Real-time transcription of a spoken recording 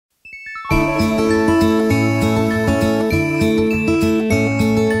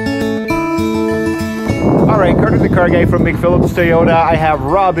Carter, the car guy from McPhillips Toyota. I have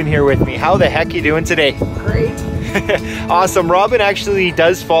Robin here with me. How the heck you doing today? Great. Awesome. Robin actually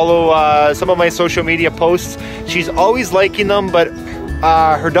does follow some of my social media posts. She's always liking them, but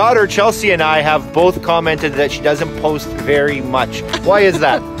her daughter Chelsea and I have both commented that she doesn't post very much. Why is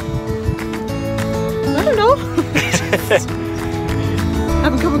that? I don't know.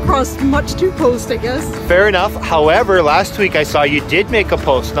 Haven't come across much to post, I guess. Fair enough. However, last week I saw you did make a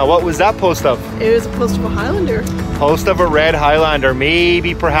post. Now, what was that post of? It was a post of a Highlander. Post of a red Highlander.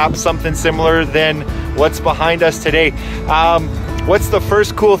 Maybe perhaps something similar than what's behind us today. What's the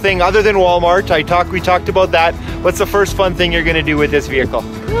first cool thing other than Walmart? We talked about that. What's the first fun thing you're going to do with this vehicle?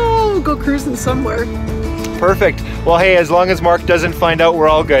 Oh, go cruising somewhere. Perfect. Well, hey, as long as Mark doesn't find out, we're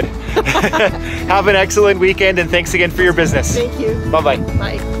all good. Have an excellent weekend, and thanks again for your business. Thank you. Bye-bye.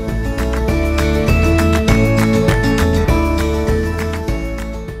 Bye.